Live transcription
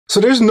So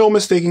there's no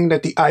mistaking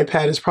that the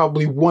iPad is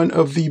probably one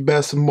of the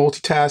best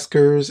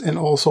multitaskers and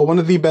also one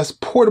of the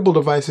best portable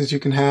devices you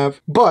can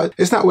have, but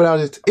it's not without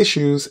its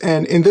issues.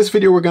 And in this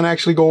video, we're going to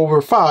actually go over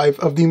 5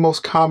 of the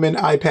most common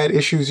iPad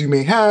issues you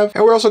may have.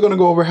 And we're also going to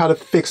go over how to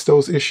fix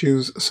those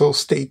issues. So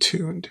stay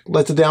tuned.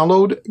 Let the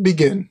download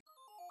begin.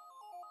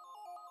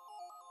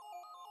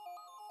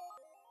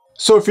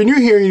 So if you're new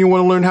here and you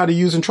want to learn how to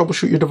use and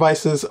troubleshoot your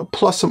devices,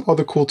 plus some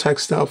other cool tech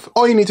stuff,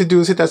 all you need to do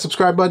is hit that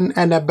subscribe button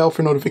and that bell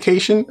for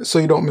notification so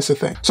you don't miss a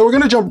thing. So we're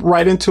going to jump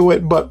right into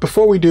it. But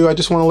before we do, I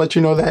just want to let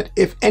you know that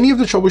if any of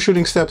the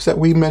troubleshooting steps that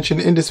we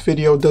mentioned in this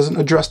video doesn't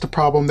address the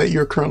problem that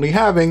you're currently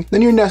having,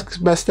 then your next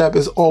best step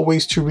is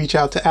always to reach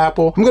out to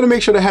Apple. I'm going to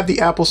make sure to have the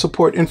Apple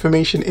support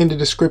information in the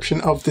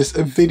description of this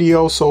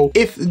video. So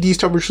if these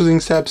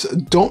troubleshooting steps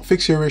don't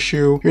fix your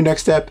issue, your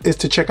next step is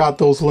to check out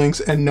those links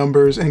and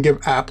numbers and give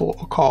Apple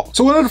a call.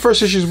 So one of the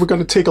first issues we're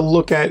going to take a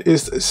look at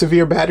is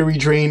severe battery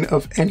drain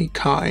of any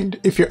kind.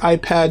 If your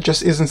iPad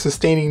just isn't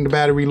sustaining the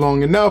battery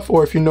long enough,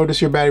 or if you notice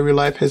your battery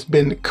life has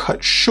been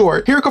cut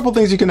short, here are a couple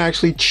things you can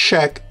actually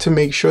check to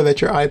make sure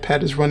that your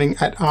iPad is running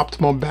at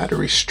optimal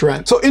battery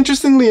strength. So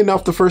interestingly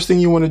enough, the first thing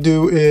you want to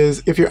do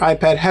is if your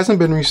iPad hasn't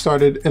been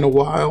restarted in a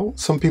while,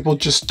 some people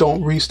just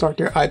don't restart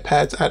their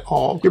iPads at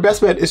all. Your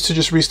best bet is to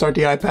just restart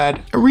the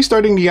iPad. And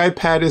restarting the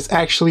iPad is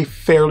actually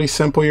fairly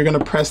simple. You're going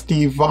to press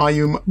the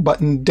volume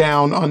button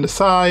down on the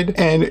side,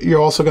 and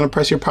you're also going to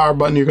press your power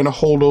button. You're going to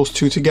hold those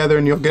two together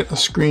and you'll get a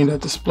screen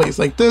that displays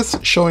like this,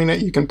 showing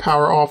that you can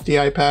power off the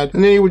iPad,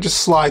 and then you would just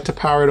slide to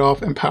power it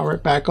off and power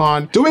it back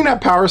on. Doing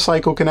that power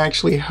cycle can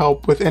actually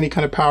help with any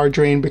kind of power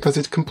drain because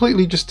it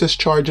completely just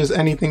discharges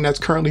anything that's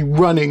currently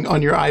running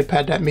on your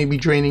iPad that may be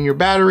draining your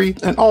battery.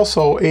 And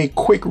also a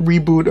quick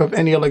reboot of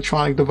any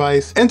electronic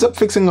device ends up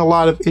fixing a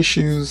lot of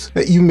issues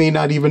that you may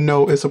not even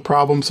know is a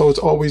problem. So it's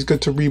always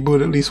good to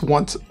reboot at least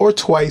once or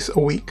twice a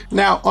week.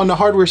 Now on the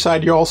hardware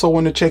side, you also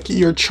want to check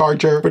your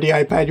charger for the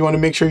iPad. You want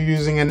to make sure you're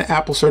using an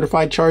Apple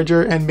certified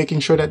charger and making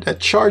sure that that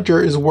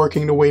charger is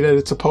working the way that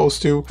it's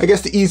supposed to. I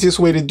guess the easiest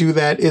way to do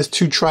that is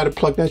to try to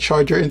plug that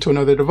charger into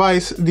another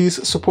device.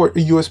 These support a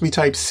USB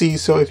Type-C,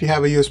 so if you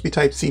have a USB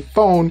Type-C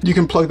phone, you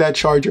can plug that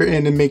charger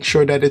in and make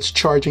sure that it's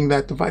charging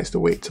that device the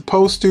way it's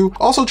supposed to.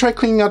 Also try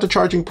cleaning out the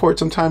charging port.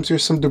 Sometimes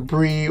there's some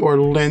debris or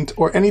lint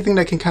or anything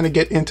that can kind of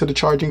get into the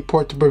charging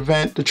port to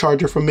prevent the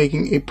charger from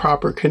making a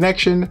proper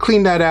connection.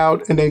 Clean that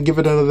out and then give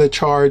it another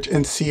charge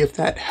and see if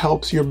that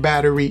helps your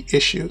battery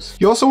issues.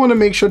 You also want to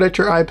make sure that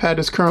your iPad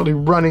is currently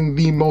running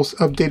the most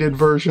updated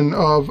version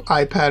of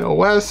iPad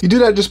OS. You do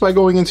that just by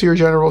going into your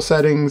general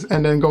settings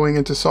and then going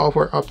into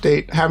software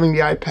update, having the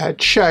iPad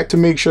checked to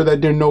make sure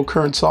that there are no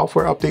current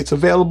software updates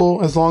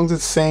available. As long as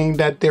it's saying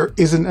that there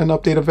isn't an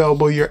update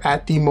available, you're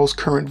at the most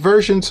current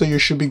version, so you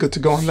should be good to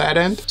go on that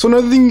end. So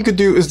another thing you could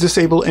do is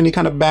disable any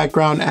kind of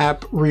background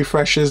app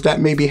refreshes that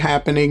may be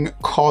happening,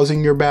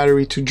 causing your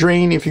battery to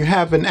drain. If you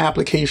have an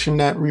application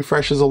that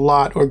refreshes a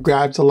lot or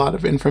grabs a lot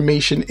of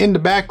information in the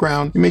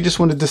background, you may just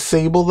want to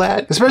disable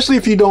that, especially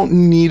if you don't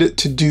need it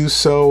to do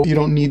so. You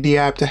don't need the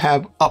app to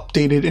have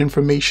updated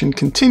information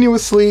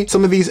continuously.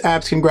 Some of these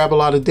apps can grab a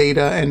lot of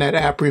data, and that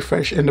app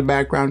refresh in the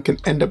background can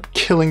end up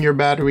killing your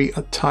battery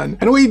a ton.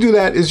 And the way you do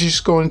that is you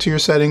just go into your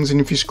settings,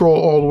 and if you scroll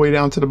all the way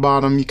down to the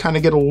bottom, you kind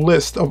of get a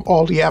list of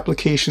all the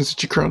applications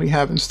that you currently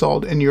have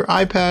installed in your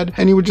iPad,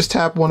 and you would just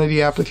tap one of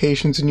the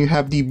applications and you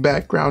have the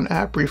background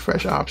app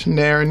refresh option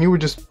there, and you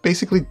would just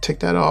basically tick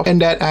that off,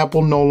 and that app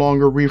will no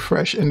longer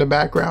refresh in the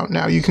background.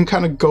 Now you can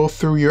kind of go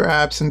through your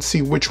apps and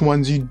see which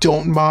ones you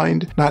don't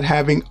mind not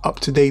having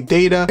up-to-date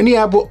data, and the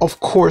app will of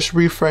course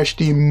refresh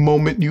the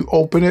moment you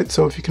open it.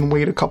 So if you can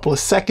wait a couple of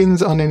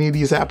seconds on any of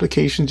these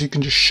applications, you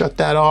can just shut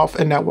that off,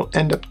 and that will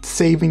end up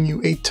saving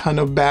you a ton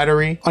of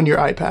battery on your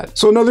iPad.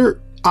 So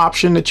another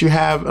option that you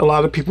have, a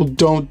lot of people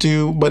don't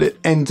do, but it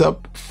ends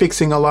up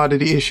fixing a lot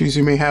of the issues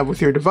you may have with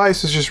your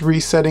device, is just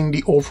resetting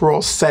the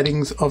overall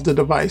settings of the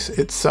device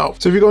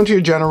itself. So if you go into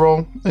your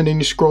general and then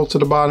you scroll to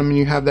the bottom and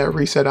you have that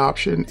reset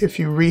option, if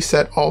you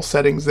reset all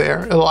settings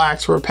there, it'll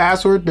ask for a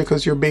password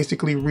because you're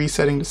basically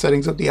resetting the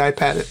settings of the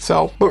iPad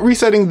itself. But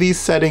resetting these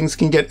settings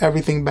can get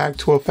everything back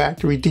to a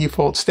factory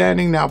default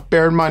standing. Now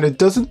bear in mind, it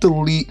doesn't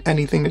delete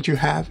anything that you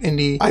have in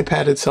the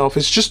iPad itself.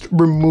 It's just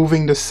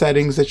removing the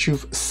settings that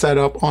you've set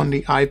up on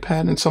the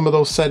iPad, and some of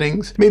those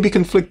settings may be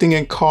conflicting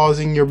and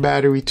causing your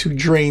battery to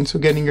drain. So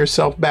getting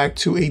yourself back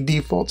to a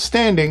default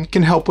standing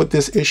can help with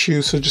this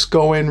issue. So just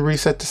go in,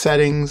 reset the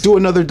settings, do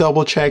another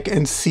double check,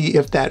 and see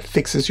if that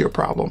fixes your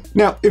problem.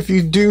 Now, if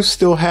you do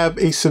still have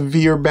a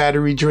severe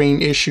battery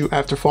drain issue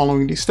after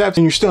following these steps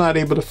and you're still not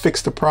able to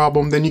fix the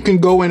problem, then you can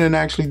go in and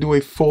actually do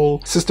a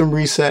full system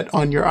reset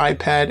on your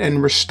iPad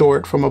and restore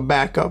it from a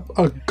backup,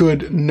 a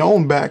good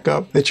known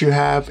backup that you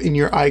have in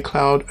your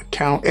iCloud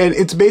account. And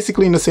it's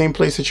basically in the same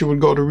place that you would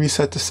go to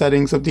reset the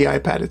settings of the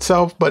iPad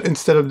itself, but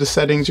instead of the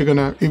settings, you're going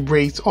to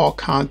erase all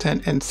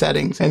content and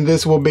settings. And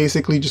this will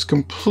basically just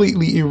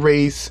completely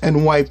erase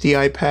and wipe the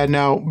iPad.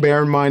 Now,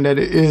 bear in mind that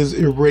it is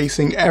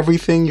erasing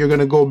everything. You're going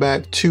to go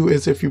back to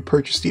as if you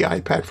purchased the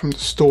iPad from the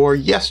store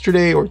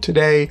yesterday or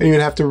today, and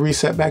you'd have to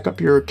reset back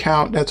up your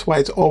account. That's why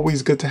it's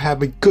always good to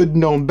have a good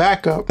known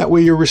backup. That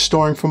way you're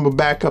restoring from a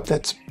backup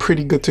that's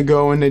pretty good to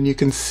go, and then you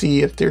can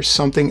see if there's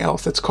something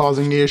else that's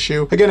causing the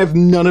issue. Again, if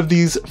none of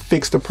these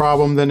fix the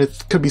problem, then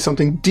it could be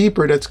something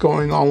deeper that's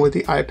going on with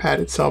the iPad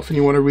itself, and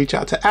you want to reach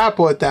out to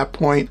Apple at that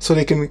point so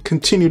they can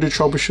continue the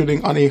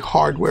troubleshooting on a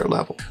hardware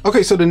level.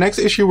 Okay, so the next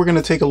issue we're going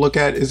to take a look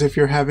at is if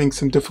you're having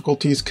some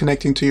difficulties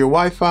connecting to your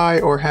Wi-Fi,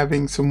 or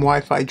having some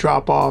Wi-Fi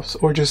drop-offs,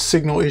 or just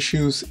signal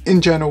issues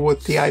in general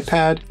with the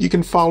iPad. You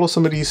can follow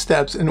some of these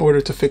steps in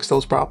order to fix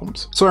those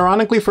problems. So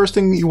ironically, first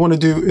thing you want to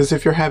do is,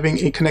 if you're having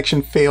a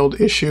connection failed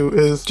issue,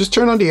 is just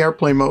turn on the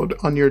airplane mode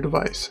on your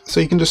device. So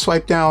you can just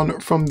swipe down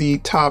from the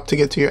top to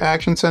get to your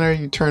action center.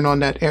 You turn on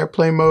that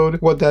airplane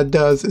mode. What that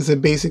does is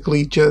it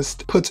basically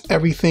just puts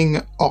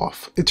everything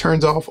off. It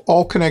turns off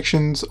all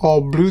connections,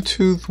 all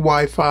Bluetooth,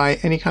 Wi-Fi,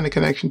 any kind of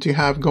connections you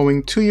have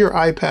going to your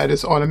iPad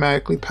is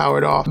automatically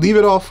powered off. Leave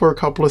it off for a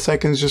couple of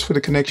seconds just for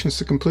the connections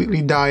to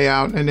completely die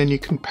out, and then you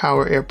can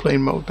power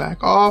airplane mode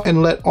back off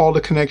and let all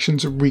the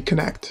connections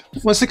reconnect.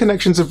 Once the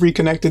connections have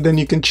reconnected, then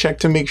you can check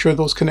to make sure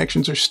those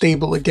connections are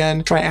stable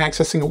again. Try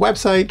accessing a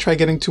website, try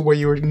getting to where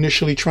you were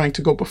initially trying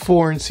to go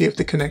before, and see if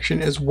the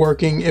connection is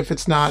working. If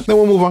it's not, then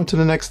we'll move on to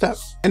the next step.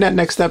 And that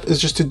next step is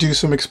just to do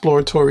some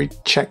exploratory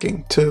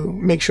checking to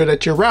make sure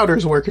that your router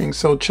is working.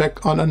 So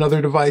check on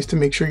another device to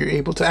make sure you're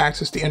able to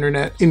access the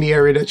internet in the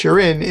area that you're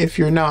in. If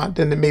you're not,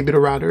 then it may be the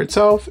router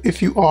itself.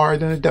 If you are,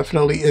 then it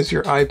definitely is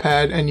your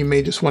iPad, and you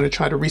may just want to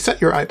try to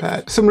reset your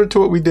iPad. Similar to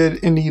what we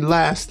did in the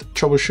last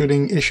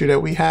troubleshooting issue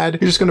that we had,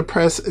 you're just going to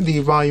press the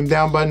volume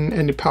down button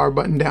and the power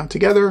button down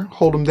together,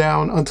 hold them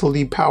down until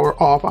the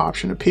power off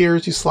option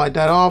appears. You slide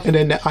that off, and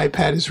then the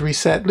iPad is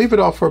reset. Leave it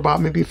off for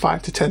about maybe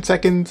 5 to 10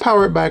 seconds,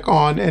 power it back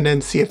on, and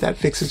then see if that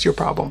fixes your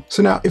problem.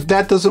 So now, if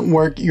that doesn't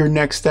work, your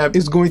next step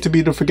is going to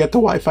be to forget the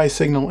Wi-Fi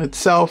signal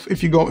itself.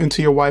 If you go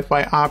into your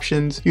Wi-Fi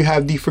options, you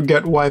have the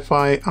forget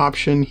Wi-Fi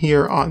option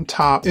here on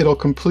top. It'll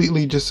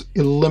completely just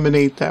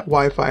eliminate that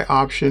Wi-Fi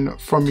option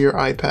from your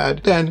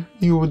iPad. Then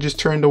you will just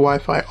turn the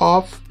Wi-Fi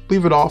off,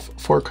 leave it off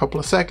for a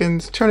couple of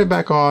seconds, turn it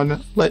back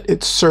on, let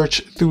it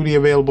search through the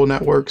available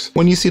networks.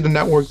 When you see the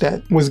network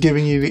that was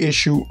giving you the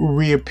issue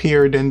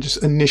reappear, then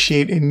just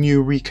initiate a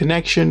new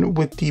reconnection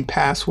with the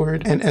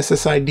password and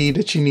SSID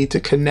that you need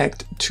to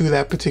connect to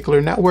that particular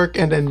network,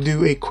 and then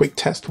do a quick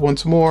test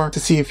once more to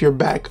see if you're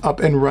back up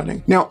and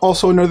running. Now,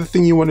 also another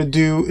thing you want to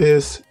do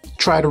is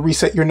try to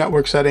reset your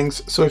network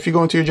settings. So if you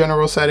go into your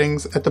general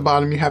settings, at the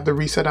bottom you have the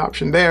reset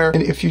option there,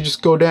 and if you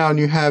just go down,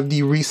 you have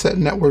the reset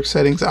network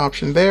settings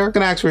option there. It's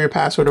gonna ask for your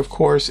password, of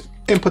course.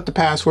 Input the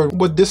password.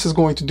 What this is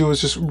going to do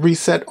is just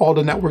reset all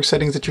the network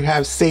settings that you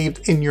have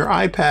saved in your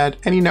iPad.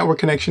 Any network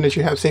connection that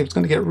you have saved is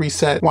going to get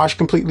reset, washed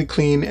completely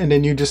clean, and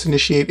then you just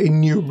initiate a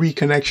new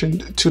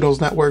reconnection to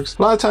those networks.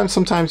 A lot of times,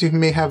 sometimes you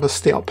may have a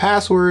stale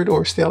password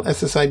or stale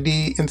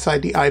SSID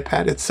inside the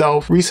iPad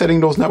itself.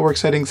 Resetting those network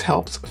settings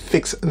helps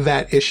fix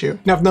that issue.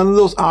 Now, if none of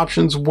those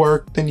options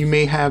work, then you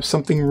may have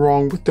something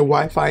wrong with the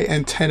Wi-Fi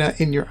antenna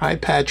in your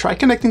iPad. Try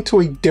connecting to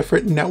a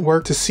different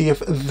network to see if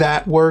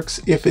that works.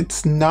 If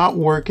it's not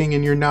working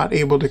and you're not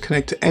able to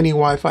connect to any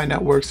Wi-Fi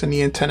networks, and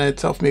the antenna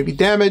itself may be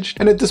damaged,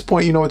 and at this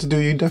point you know what to do.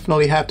 You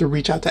definitely have to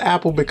reach out to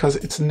Apple, because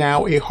it's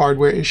now a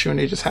hardware issue and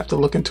they just have to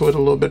look into it a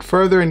little bit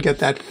further and get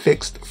that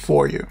fixed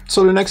for you.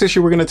 So the next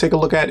issue we're going to take a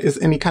look at is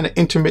any kind of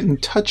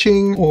intermittent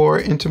touching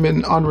or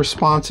intermittent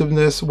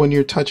unresponsiveness when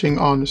you're touching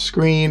on the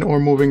screen or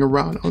moving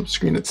around on the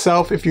screen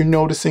itself. If you're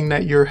noticing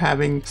that you're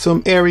having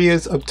some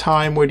areas of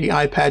time where the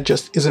iPad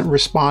just isn't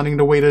responding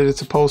the way that it's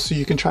supposed to,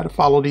 you can try to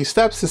follow these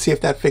steps to see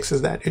if that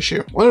fixes that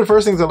issue. One of the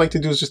first things I like to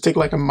do is just take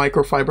like a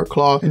microfiber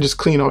cloth and just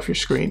clean off your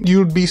screen.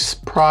 You'd be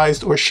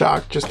surprised or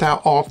shocked just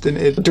how often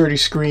a dirty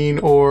screen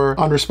or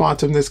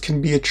unresponsiveness can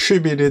be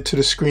attributed to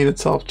the screen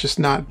itself just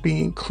not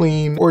being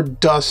clean, or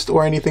dust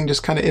or anything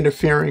just kind of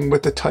interfering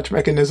with the touch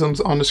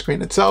mechanisms on the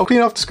screen itself. Clean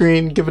off the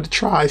screen, give it a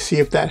try, see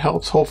if that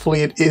helps.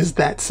 Hopefully it is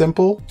that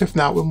simple. If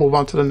not, we'll move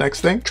on to the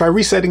next thing. Try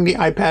resetting the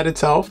iPad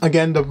itself.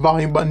 Again, the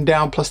volume button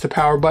down plus the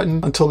power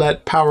button until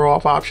that power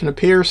off option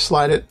appears.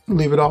 Slide it,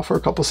 leave it off for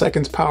a couple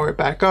seconds, power it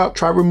back up.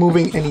 Try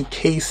removing any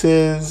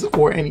cases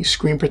or any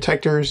screen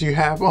protectors you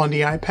have on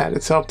the iPad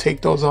itself.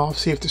 Take those off,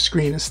 see if the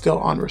screen is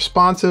still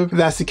unresponsive. If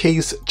that's the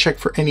case, check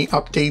for any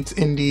updates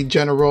in the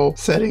general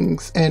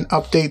settings and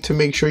update to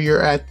make sure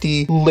you're at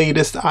the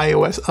latest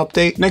iOS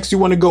update. Next, you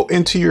want to go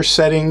into your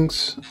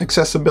settings,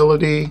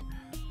 accessibility,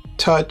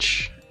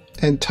 touch,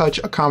 and touch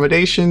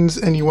accommodations,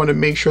 and you want to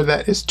make sure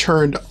that it's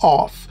turned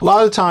off. A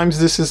lot of times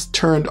this is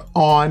turned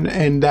on,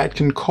 and that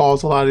can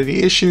cause a lot of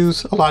the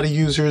issues. A lot of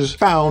users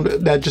found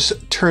that just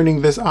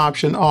turning this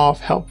option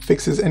off help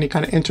fixes any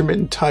kind of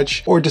intermittent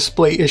touch or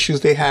display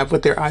issues they have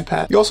with their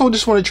iPad. You also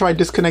just want to try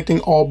disconnecting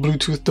all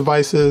Bluetooth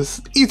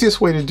devices. The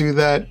easiest way to do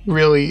that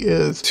really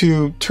is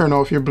to turn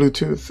off your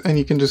Bluetooth, and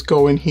you can just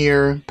go in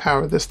here,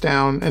 power this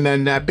down, and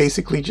then that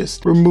basically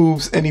just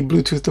removes any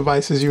Bluetooth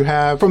devices you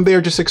have. From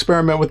there, just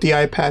experiment with the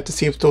iPad to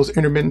see if those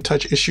intermittent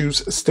touch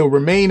issues still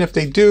remain. If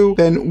they do,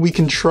 then we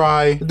can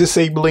try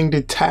disabling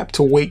the tap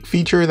to wake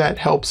feature. That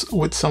helps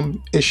with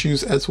some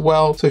issues as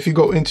well. So if you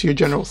go into your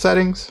general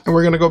settings, and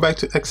we're going to go back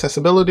to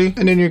accessibility,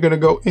 and then you're going to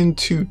go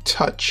into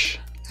touch,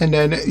 and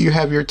then you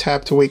have your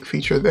tap to wake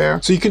feature there.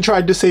 So you can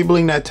try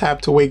disabling that tap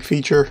to wake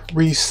feature,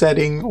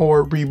 resetting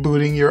or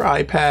rebooting your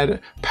iPad,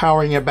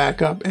 powering it back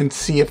up, and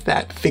see if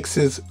that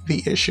fixes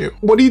the issue.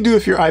 What do you do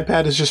if your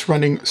iPad is just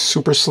running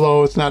super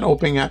slow? It's not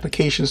opening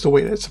applications the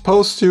way that it's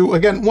supposed to.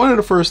 Again, one of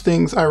the first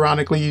things,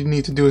 ironically, you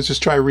need to do is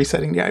just try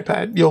resetting the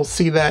iPad. You'll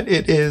see that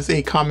it is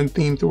a common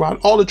theme throughout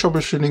all the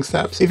troubleshooting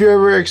steps. If you're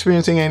ever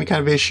experiencing any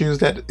kind of issues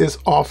that is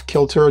off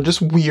kilter or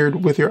just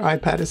weird with your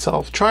iPad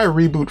itself, try a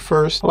reboot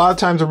first. A lot of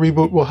times a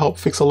reboot will help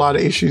fix a lot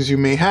of issues you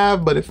may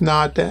have, but if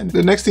not, then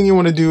the next thing you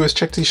want to do is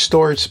check the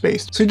storage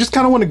space. So you just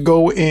kind of want to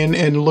go in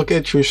and look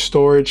at your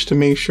storage to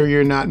make sure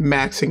you're not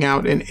maxing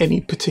out in any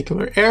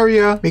particular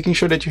area, making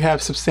sure that you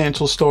have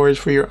substantial storage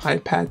for your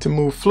iPad to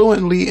move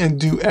fluently and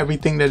do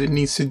everything that it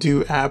needs to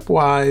do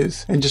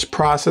app-wise and just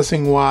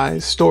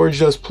processing-wise. Storage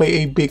does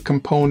play a big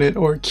component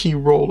or a key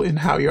role in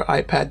how your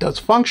iPad does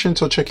function,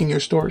 so checking your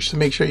storage to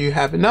make sure you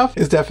have enough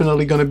is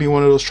definitely going to be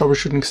one of those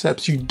troubleshooting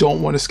steps you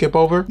don't want to skip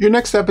over. Your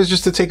next step is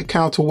just to take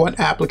account to what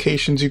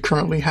applications you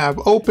currently have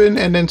open,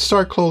 and then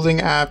start closing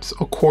apps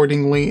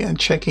accordingly and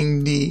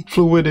checking the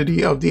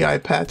fluidity of the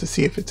iPad to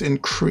see if it's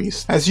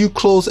increased. As you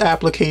close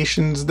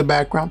applications, the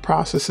background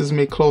processes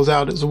may close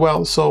out as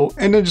well.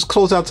 And then just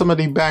close out some of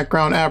the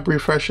background app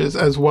refreshes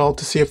as well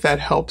to see if that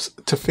helps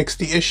to fix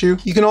the issue.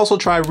 You can also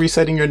try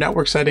resetting your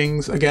network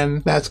settings.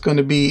 Again, that's going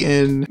to be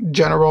in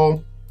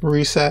general,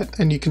 reset,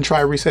 and you can try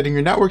resetting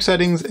your network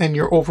settings and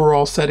your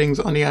overall settings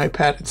on the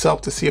iPad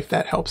itself to see if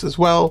that helps as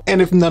well.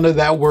 And if none of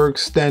that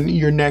works, then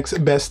your next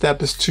best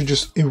step is to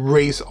just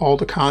erase all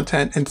the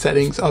content and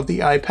settings of the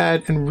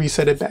iPad and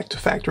reset it back to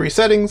factory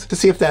settings to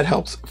see if that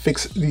helps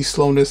fix the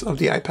slowness of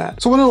the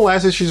iPad. So one of the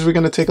last issues we're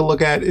going to take a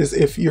look at is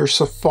if your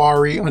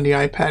Safari on the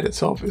iPad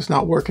itself is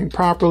not working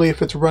properly,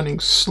 if it's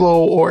running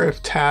slow, or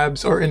if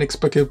tabs are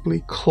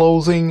inexplicably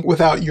closing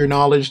without your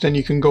knowledge. Then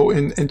you can go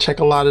in and check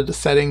a lot of the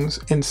settings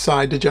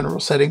inside the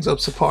general settings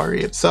of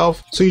Safari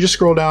itself. So you just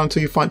scroll down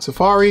until you find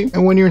Safari,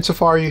 and when you're in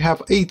Safari, you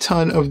have a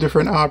ton of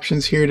different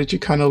options here that you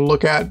kind of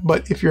look at.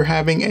 But if you're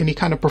having any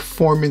kind of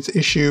performance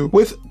issue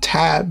with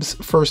tabs,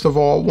 first of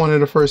all, one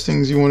of the first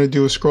things you want to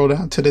do is scroll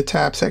down to the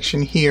tab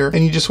section here,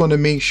 and you just want to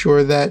make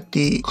sure that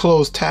the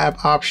close tab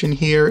option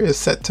here is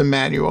set to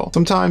manual.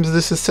 Sometimes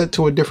this is set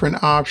to a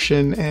different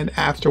option, and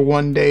after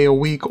one day, a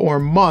week, or a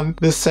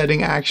month, this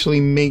setting actually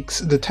makes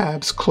the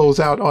tabs close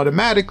out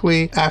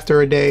automatically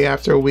after a day,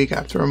 after a week,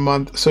 after a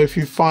month. So if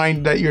you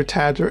find that your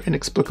tabs are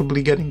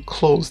inexplicably getting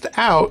closed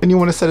out and you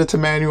want to set it to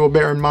manual,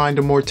 bear in mind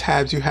the more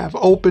tabs you have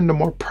open, the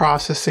more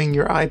processing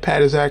your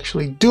iPad is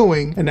actually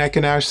doing, and that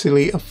can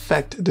actually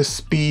affect the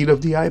speed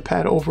of the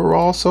iPad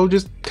overall. So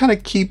just kind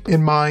of keep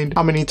in mind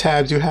how many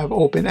tabs you have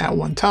open at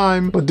one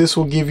time, but this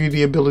will give you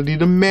the ability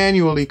to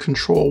manually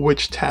control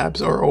which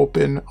tabs are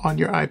open on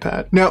your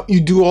iPad. Now,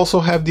 you do also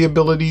have the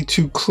ability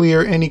to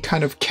clear any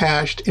kind of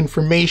cached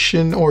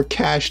information or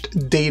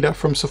cached data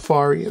from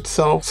Safari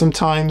itself.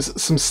 Sometimes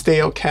some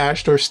stale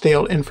cached or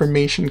stale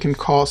information can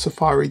cause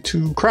Safari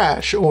to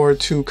crash or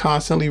to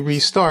constantly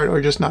restart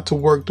or just not to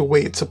work the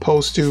way it's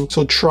supposed to.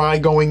 So try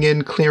going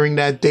in, clearing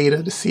that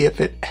data to see if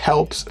it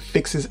helps,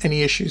 fixes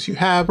any issues you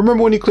have.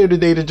 Remember, when you clear the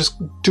data,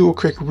 just do a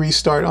quick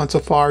restart on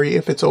Safari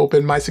if it's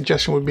open. My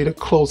suggestion would be to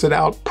close it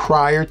out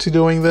prior to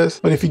doing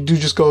this. But if you do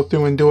just go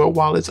through and do it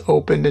while it's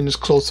open, then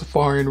just close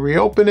Safari and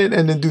reopen it,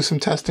 and then do some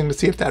testing to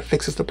see if that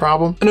fixes the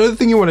problem. Another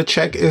thing you want to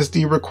check is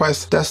the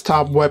request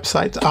desktop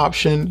websites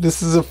option.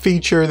 This is a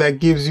feature that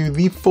gives you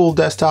the full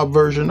desktop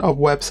version of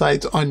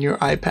websites on your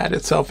iPad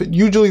itself. It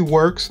usually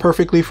works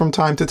perfectly from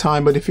time to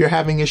time, but if you're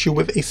having issue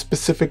with a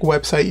specific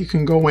website, you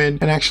can go in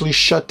and actually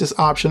shut this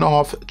option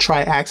off,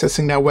 try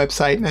accessing that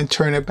website, and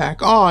turn it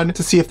back on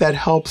to see if that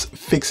helps,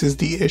 fixes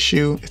the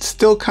issue. It's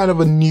still kind of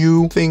a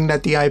new thing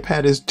that the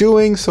iPad is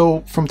doing,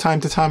 so from time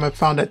to time I've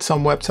found that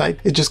some website,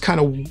 it just kind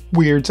of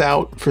weirds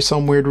out for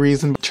some weird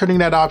reason. But turning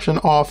that option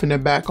off and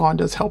then back on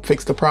does help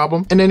fix the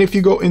problem. And then if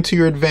you go into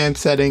your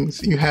advanced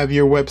settings, you have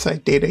your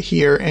website data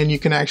here, and you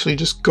can actually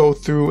just go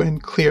through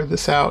and clear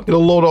this out.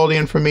 It'll load all the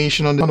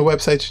information on the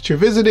websites that you're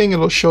visiting.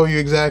 It'll show you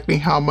exactly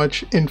how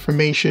much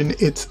information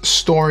it's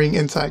storing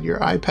inside your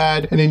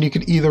iPad, and then you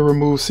can either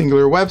remove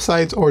singular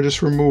websites or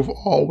just remove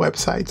all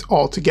websites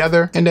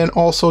altogether. And then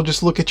also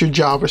just look at your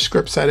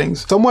JavaScript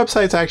settings. Some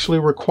websites actually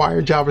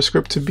require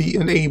JavaScript to be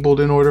enabled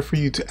in order for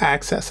you to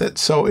access it.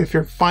 So if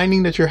you're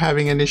finding that you're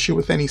having an issue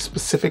with any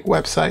specific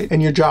website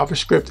and your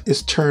JavaScript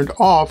is turned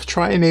off,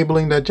 try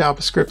enabling that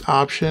JavaScript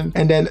option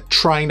and then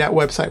trying that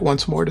website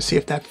once more to see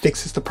if that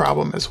fixes the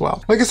problem as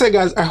well. Like I said,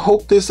 guys, I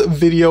hope this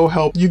video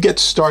helped you get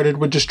started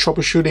with just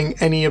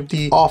troubleshooting any of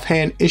the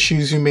offhand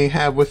issues you may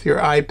have with your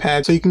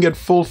iPad, so you can get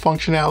full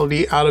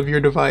functionality out of your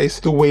device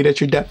the way that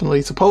you're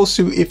definitely supposed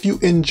to. If you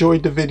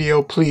enjoyed the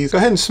video, please go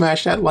ahead and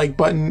smash that like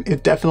button.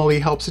 It definitely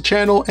helps the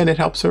channel and it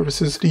helps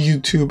services the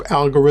YouTube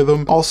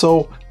algorithm.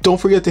 Also, don't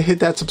forget to hit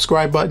that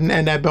subscribe button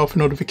and that bell for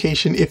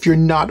notification if you're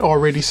not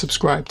already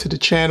subscribed to the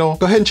channel.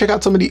 Go ahead and check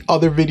out some of the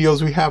other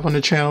videos we have on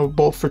the channel,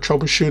 both for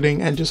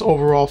troubleshooting and just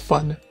overall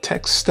fun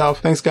tech stuff.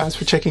 Thanks guys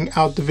for checking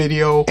out the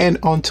video, and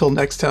until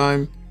next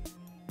time,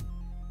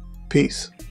 peace.